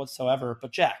whatsoever.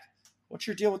 But Jack, what's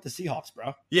your deal with the Seahawks,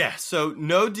 bro? Yeah, so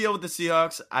no deal with the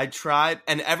Seahawks. I tried,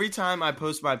 and every time I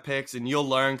post my picks, and you'll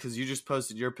learn because you just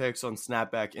posted your picks on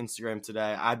Snapback Instagram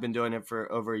today. I've been doing it for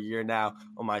over a year now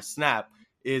on my Snap,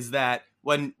 is that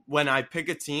when I pick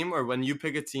a team or when you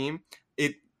pick a team,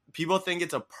 people think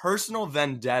it's a personal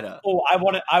vendetta. Oh,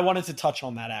 I wanted to touch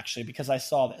on that actually because I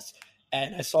saw this.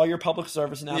 And I saw your public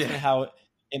service announcement how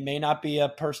it may not be a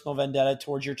personal vendetta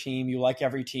towards your team. You like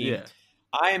every team. Yeah.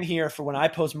 I am here for when I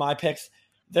post my picks.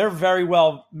 There very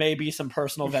well may be some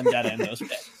personal vendetta in those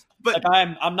picks. But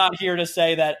I'm not here to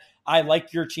say that I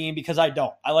like your team because I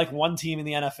don't. I like one team in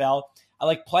the NFL. I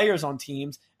like players on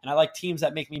teams, and I like teams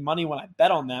that make me money when I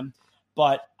bet on them.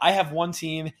 But I have one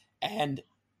team, and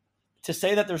to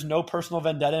say that there's no personal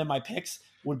vendetta in my picks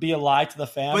would be a lie to the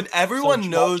fans. But everyone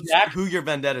knows who your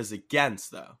vendetta is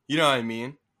against, though. You know what I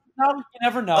mean? No, you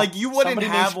never know. Like, you wouldn't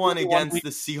have one against the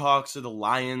Seahawks or the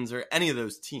Lions or any of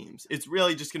those teams. It's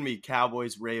really just going to be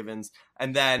Cowboys, Ravens,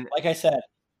 and then... Like I said,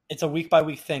 it's a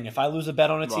week-by-week thing. If I lose a bet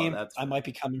on a team, I might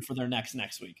be coming for their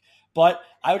next week. But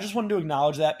I just wanted to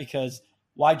acknowledge that because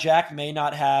why Jack may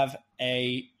not have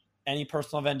any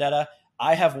personal vendetta,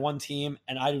 I have one team,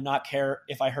 and I do not care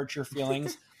if I hurt your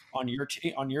feelings on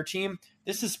your team.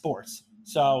 This is sports.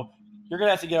 So you're going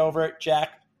to have to get over it, Jack.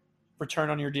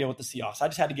 Return on your deal with the Seahawks. I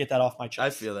just had to get that off my chest.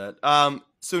 I feel that.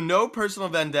 So no personal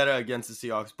vendetta against the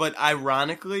Seahawks, but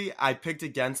ironically, I picked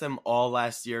against them all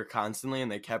last year constantly,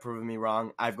 and they kept proving me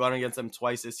wrong. I've gone against them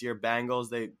twice this year. Bengals,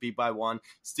 they beat by 1.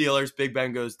 Steelers, Big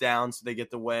Ben goes down, so they get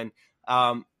the win.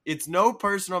 It's no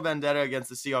personal vendetta against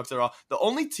the Seahawks at all. The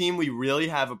only team we really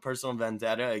have a personal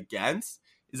vendetta against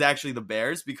is actually the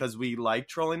Bears because we like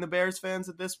trolling the Bears fans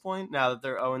at this point now that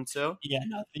they're 0-2. Yeah,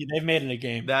 no, they've made it a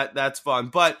game. That's fun,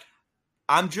 but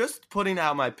I'm just putting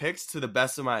out my picks to the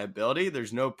best of my ability.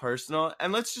 There's no personal.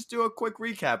 And let's just do a quick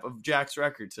recap of Jack's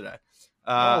record today.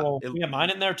 We have mine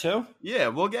in there too? Yeah,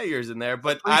 we'll get yours in there.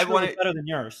 But I want it better than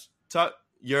yours.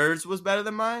 Yours was better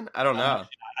than mine? I don't know.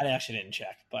 I actually didn't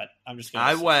check, but I'm just going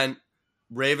to I went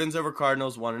Ravens over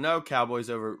Cardinals 1-0, Cowboys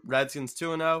over Redskins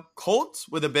 2-0, Colts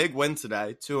with a big win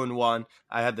today 2-1.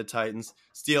 I had the Titans,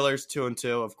 Steelers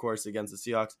 2-2, of course, against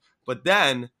the Seahawks. But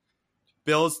then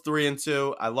Bills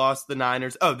 3-2. I lost the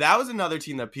Niners. Oh, that was another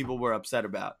team that people were upset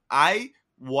about. I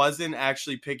wasn't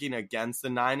actually picking against the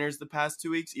Niners the past 2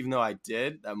 weeks, even though I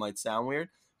did. That might sound weird.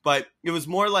 But it was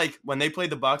more like when they played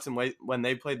the Bucs and when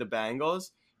they played the Bengals,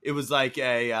 it was like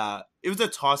a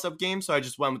toss-up game, so I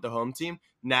just went with the home team.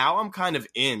 Now I'm kind of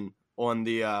in on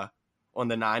the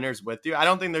Niners with you. I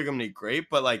don't think they're going to be great,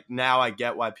 but like now I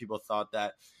get why people thought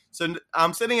that. So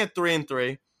I'm sitting at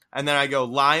 3-3. And then I go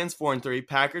Lions 4-3,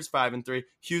 Packers 5-3,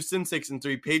 Houston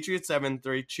 6-3, Patriots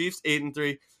 7-3, Chiefs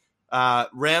 8-3,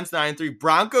 Rams 9-3,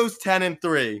 Broncos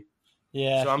 10-3.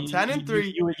 Yeah, So I'm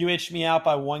 10-3. You itched me out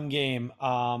by one game.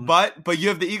 But you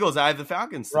have the Eagles. I have the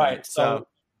Falcons tonight, right. So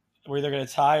we're either going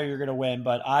to tie or you're going to win.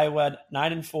 But I went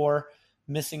 9-4,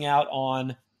 missing out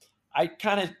on. I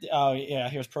kind of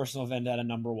here's personal vendetta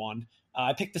number one.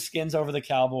 I picked the Skins over the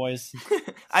Cowboys.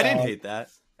 I didn't hate that,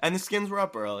 and the Skins were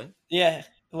up early. Yeah, it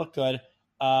looked good.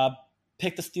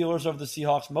 Picked the Steelers over the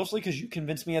Seahawks, mostly because you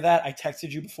convinced me of that. I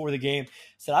texted you before the game,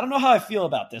 said I don't know how I feel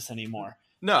about this anymore.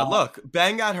 No, look,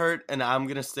 Ben got hurt, and I'm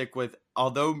going to stick with,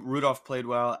 although Rudolph played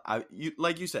well,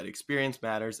 like you said, experience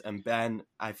matters, and Ben,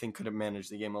 I think, could have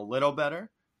managed the game a little better.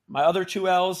 My other two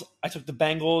L's, I took the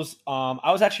Bengals.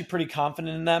 I was actually pretty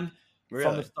confident in them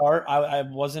from the start.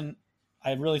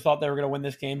 I really thought they were going to win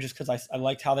this game just because I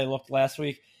liked how they looked last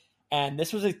week. And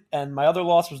and my other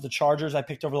loss was the Chargers. I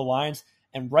picked over the Lions.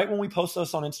 And right when we posted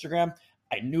this on Instagram,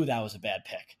 I knew that was a bad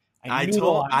pick. I knew the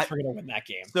Lions were going to win that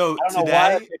game. So I don't know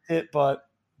why I picked it, but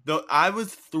I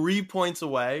was 3 points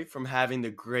away from having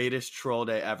the greatest troll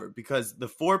day ever, because the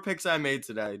 4 picks I made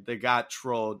today that got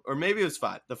trolled, or maybe it was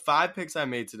 5. The 5 picks I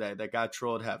made today that got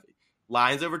trolled heavy.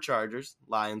 Lions over Chargers.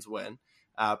 Lions win.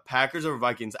 Packers over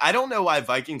Vikings. I don't know why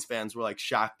Vikings fans were like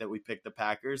shocked that we picked the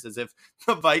Packers, as if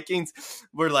the Vikings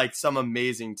were like some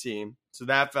amazing team. So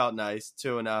that felt nice.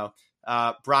 2-0.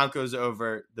 Broncos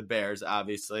over the Bears,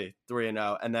 obviously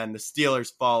 3-0, and then the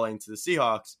Steelers falling to the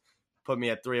Seahawks put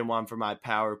me at 3-1 for my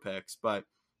power picks. But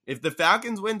if the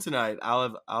Falcons win tonight,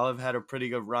 I'll have had a pretty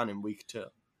good run in week 2.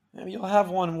 You'll have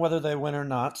one whether they win or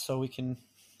not, so we can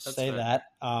say that.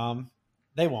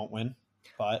 They won't win,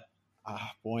 but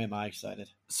boy, am I excited.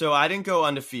 So I didn't go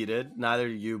undefeated, neither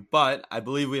do you, but I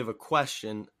believe we have a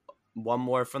question. One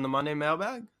more from the Monday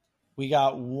mailbag. We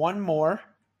got one more.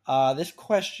 This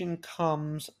question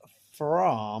comes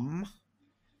from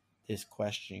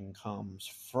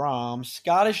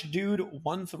Scottish Dude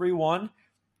 131.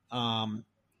 I'm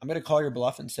going to call your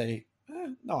bluff and say,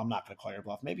 no, I'm not going to call your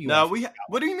bluff. Maybe you. No,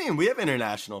 what do you mean? We have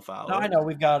international followers. No, I know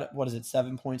we've got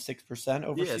 7.6%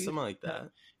 overseas. Yeah, something like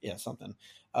that. Yeah, something.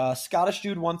 Scottish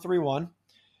Dude 131.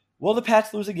 Will the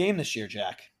Pats lose a game this year,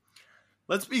 Jack?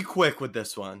 Let's be quick with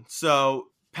this one. So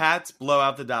Pats blow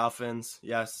out the Dolphins.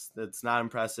 Yes, that's not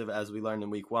impressive, as we learned in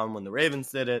week 1 when the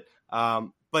Ravens did it.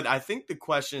 But I think the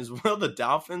question is, will the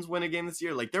Dolphins win a game this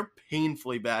year? Like, they're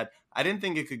painfully bad. I didn't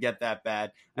think it could get that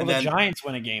bad. Will the Giants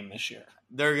win a game this year?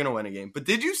 They're going to win a game. But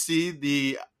did you see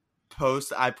the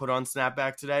post I put on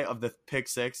Snapback today of the pick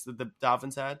 6 that the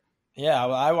Dolphins had? Yeah,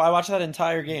 I watched that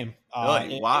entire game.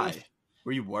 Really? Why?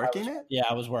 Were you working it? Yeah,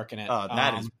 I was working it. Oh,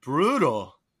 that is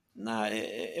brutal. No,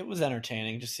 it was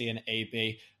entertaining just seeing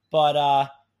AB. But,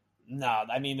 no,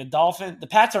 I mean, the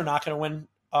Pats are not going to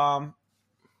win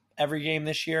every game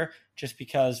this year just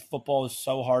because football is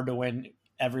so hard to win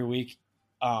every week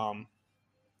on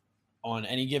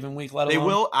any given week, let alone. They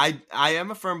will. I am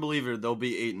a firm believer they'll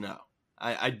be 8-0.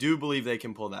 I do believe they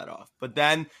can pull that off. But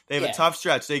then they have a tough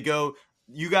stretch. They go –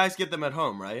 you guys get them at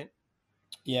home, right?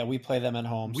 Yeah, we play them at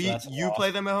home. You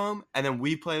play them at home, and then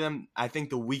we play them, I think,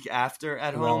 the week after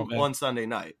at home on Sunday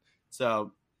night.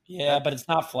 So yeah, but it's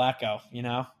not Flacco, you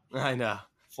know? I know.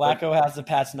 Flacco has the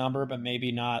Pats number, but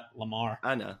maybe not Lamar.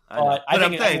 I know. But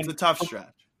I'm saying it's a tough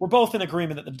stretch. We're both in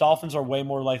agreement that the Dolphins are way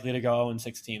more likely to go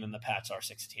 0-16 than the Pats are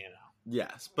 16-0.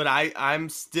 Yes, but I'm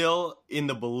still in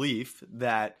the belief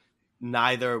that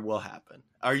neither will happen.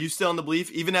 Are you still in the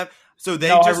belief? Even if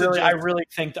I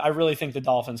really think the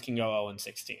Dolphins can go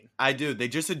 0-16. I do. They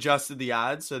just adjusted the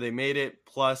odds, so they made it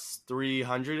plus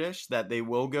 300-ish that they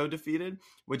will go defeated,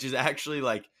 which is actually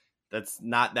that's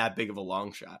not that big of a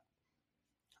long shot.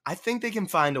 I think they can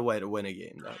find a way to win a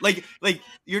game though. Like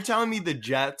you're telling me the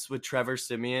Jets with Trevor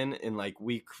Siemian in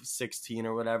week 16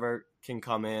 or whatever can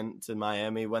come in to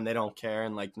Miami when they don't care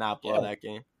and not blow that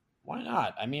game. Why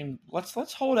not? I mean,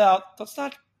 let's hold out.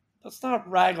 Let's not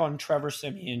rag on Trevor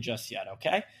Siemian just yet,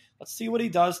 okay? Let's see what he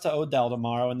does to Odell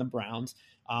tomorrow and the Browns.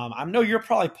 I know you're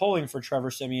probably pulling for Trevor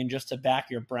Siemian just to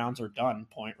back your Browns are done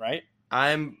point, right?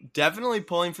 I'm definitely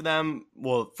pulling for them.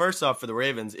 Well, first off, for the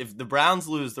Ravens. If the Browns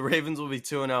lose, the Ravens will be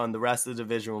 2-0, and the rest of the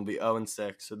division will be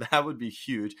 0-6. So that would be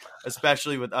huge,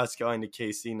 especially with us going to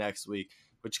KC next week,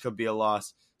 which could be a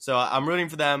loss. So I'm rooting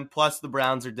for them. Plus, the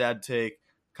Browns are dead take.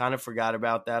 Kind of forgot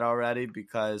about that already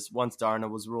because once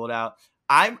Darnold was ruled out.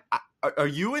 Are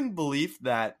you in belief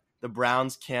that the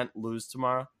Browns can't lose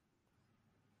tomorrow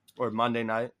or Monday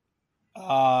night?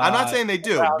 I'm not saying they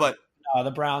do, but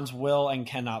the Browns will and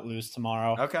cannot lose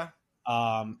tomorrow. Okay.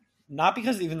 Not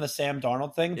because even the Sam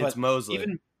Darnold thing, but it's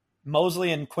Mosley.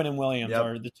 Mosley and Quinnen Williams Yep.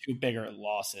 are the two bigger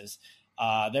losses.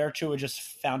 They're two are just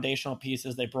foundational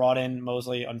pieces. They brought in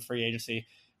Mosley on free agency,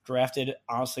 drafted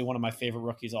honestly one of my favorite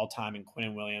rookies all time in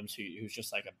Quinnen Williams, who's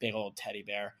just like a big old teddy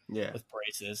bear with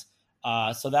braces.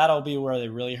 So that'll be where they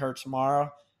really hurt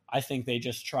tomorrow. I think they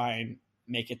just try and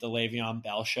make it the Le'Veon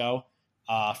Bell show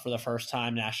for the first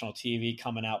time, national TV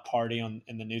coming out party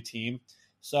in the new team.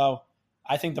 So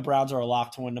I think the Browns are a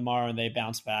lock to win tomorrow, and they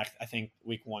bounce back. I think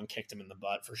week 1 kicked them in the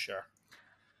butt for sure.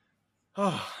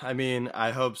 Oh, I mean,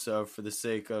 I hope so for the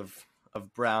sake of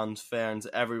Browns fans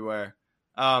everywhere.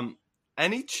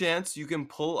 Any chance you can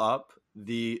pull up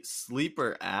the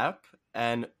Sleeper app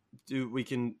and we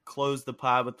can close the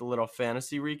pod with the little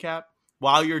fantasy recap?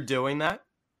 While you're doing that,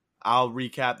 I'll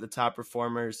recap the top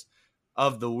performers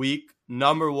of the week.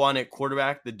 Number 1 at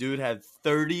quarterback, the dude had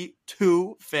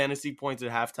 32 fantasy points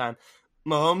at halftime.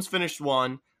 Mahomes finished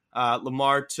 1,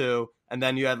 Lamar 2, and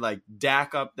then you had like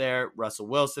Dak up there, Russell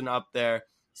Wilson up there,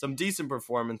 some decent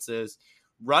performances.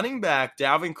 Running back,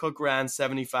 Dalvin Cook ran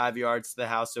 75 yards to the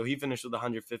house, so he finished with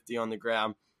 150 on the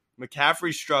ground.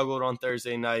 McCaffrey struggled on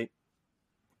Thursday night.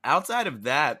 Outside of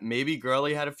that, maybe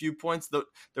Gurley had a few points.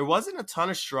 There wasn't a ton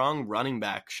of strong running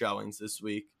back showings this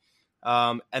week.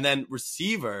 And then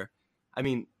receiver, I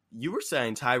mean, you were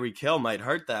saying Tyreek Hill might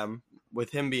hurt them with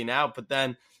him being out, but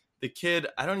then the kid,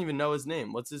 I don't even know his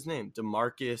name. What's his name?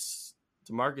 DeMarcus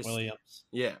Williams.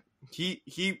 Yeah.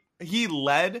 He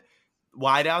led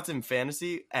wideouts in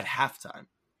fantasy at halftime.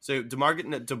 So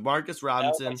DeMarcus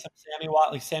Robinson.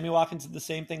 Sammy Watkins did the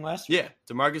same thing last week. Yeah.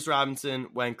 DeMarcus Robinson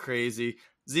went crazy.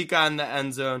 Zeke got in the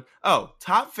end zone. Oh,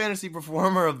 top fantasy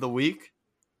performer of the week,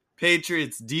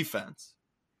 Patriots defense.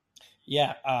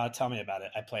 Yeah, tell me about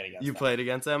it. I played against them. You played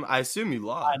against them? I assume you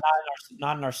lost.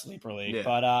 Not in our sleeper league, Yeah.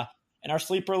 but in our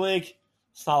sleeper league,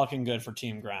 it's not looking good for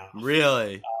Team Ground.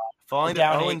 Really? Falling to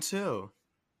 0-2.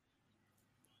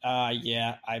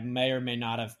 Yeah, I may or may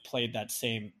not have played that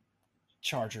same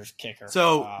Chargers kicker.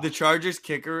 So the Chargers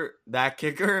kicker,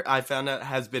 I found out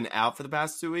has been out for the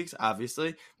past 2 weeks,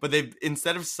 obviously. But they've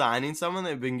instead of signing someone,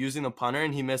 they've been using the punter,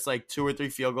 and he missed like 2 or 3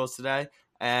 field goals today,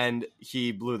 and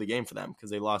he blew the game for them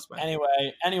because they lost by.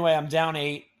 Anyway, I'm down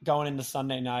 8 going into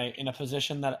Sunday night in a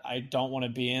position that I don't want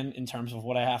to be in terms of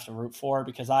what I have to root for,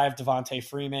 because I have Devontae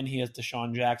Freeman, he has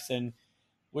Deshaun Jackson.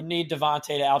 Would need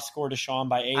Devontae to outscore Deshaun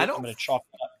by 8. I'm going to chalk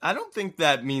it up. I don't think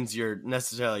that means you're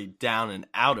necessarily down and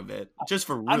out of it, just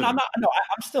for rooting. I'm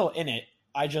still in it.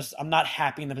 I'm not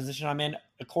happy in the position I'm in.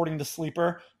 According to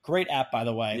Sleeper, great app, by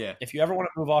the way. Yeah. If you ever want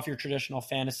to move off your traditional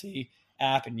fantasy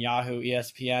app and Yahoo,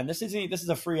 ESPN, this is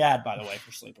a free ad, by the way,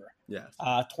 for Sleeper. Yeah.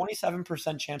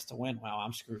 27% chance to win. Wow,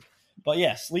 I'm screwed. But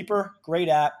yeah, Sleeper, great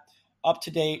app, up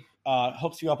to date,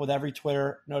 hooks you up with every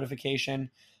Twitter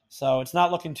notification. So it's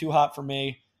not looking too hot for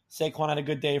me. Saquon had a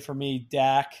good day for me.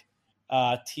 Dak,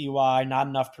 T.Y., not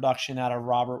enough production out of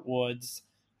Robert Woods.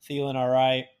 Thielen, all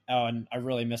right. Oh, and I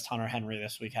really missed Hunter Henry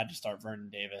this week. Had to start Vernon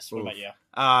Davis. What about you?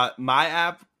 My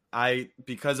app,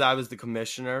 because I was the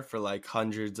commissioner for like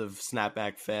hundreds of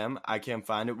Snapback fam, I can't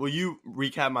find it. Will you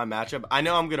recap my matchup? I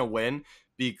know I'm going to win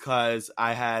because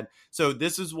so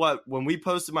this is when we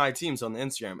posted my teams on the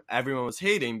Instagram, everyone was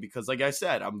hating because, like I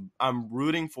said, I'm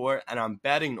rooting for and I'm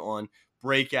betting on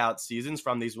breakout seasons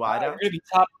from these wideouts. You're going to be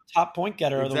top point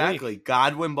getter of the week. Exactly.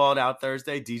 Godwin balled out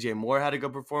Thursday. DJ Moore had a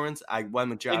good performance. I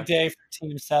went with Josh. Big day for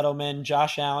Team Settlement.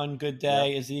 Josh Allen, good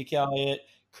day. Yep. Ezekiel Elliott,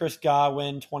 Chris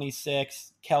Godwin,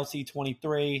 26. Kelsey,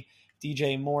 23.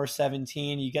 DJ Moore,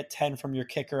 17. You get 10 from your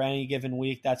kicker any given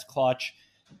week. That's clutch.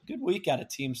 Good week out of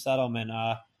Team Settlement.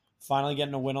 Finally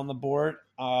getting a win on the board.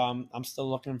 I'm still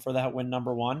looking for that win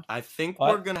number 1. I think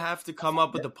we're going to have to come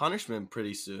up with a punishment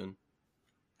pretty soon.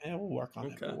 Yeah, we'll work on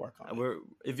it. We'll work on it.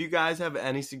 If you guys have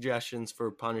any suggestions for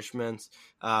punishments,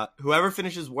 whoever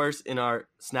finishes worst in our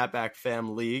Snapback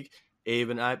Fam League,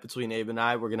 between Abe and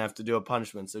I, we're going to have to do a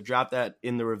punishment. So drop that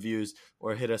in the reviews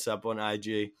or hit us up on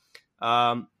IG.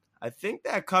 I think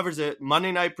that covers it.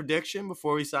 Monday night prediction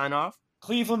before we sign off.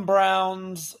 Cleveland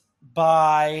Browns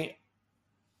by,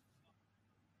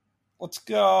 let's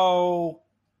go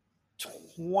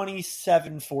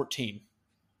 27-14.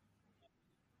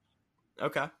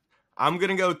 Okay. I'm going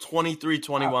to go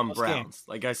 23-21 Browns.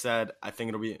 Like I said, I think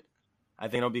it'll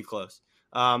be close.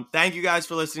 Thank you guys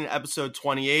for listening to episode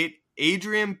 28.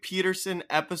 Adrian Peterson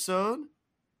episode.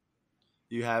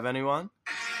 Do you have anyone?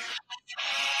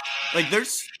 Like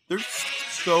there's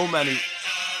so many.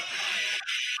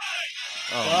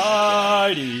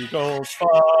 Fight, Eagles,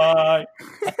 fight.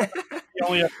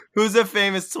 Who's a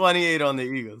famous 28 on the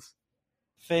Eagles?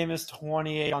 Famous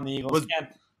 28 on the Eagles.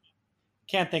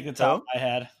 Can't think of the top of my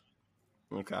head.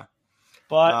 Okay.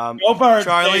 But go Birds,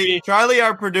 baby. Charlie,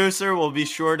 our producer, will be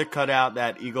sure to cut out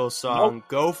that Eagles song. Nope.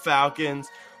 Go Falcons.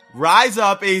 Rise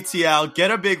up, ATL.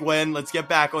 Get a big win. Let's get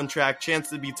back on track. Chance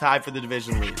to be tied for the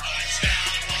division lead.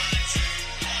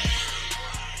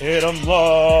 Hit 'em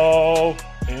low.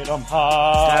 Hit 'em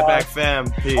high. Snapback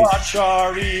fam. Peace. Watch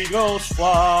our Eagles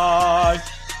fly.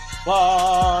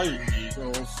 Fly,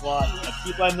 Eagles fly. I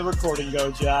keep letting the recording go,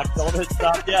 Jack. Don't hit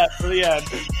stop yet for the end.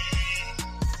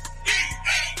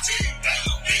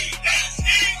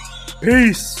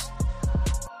 Peace.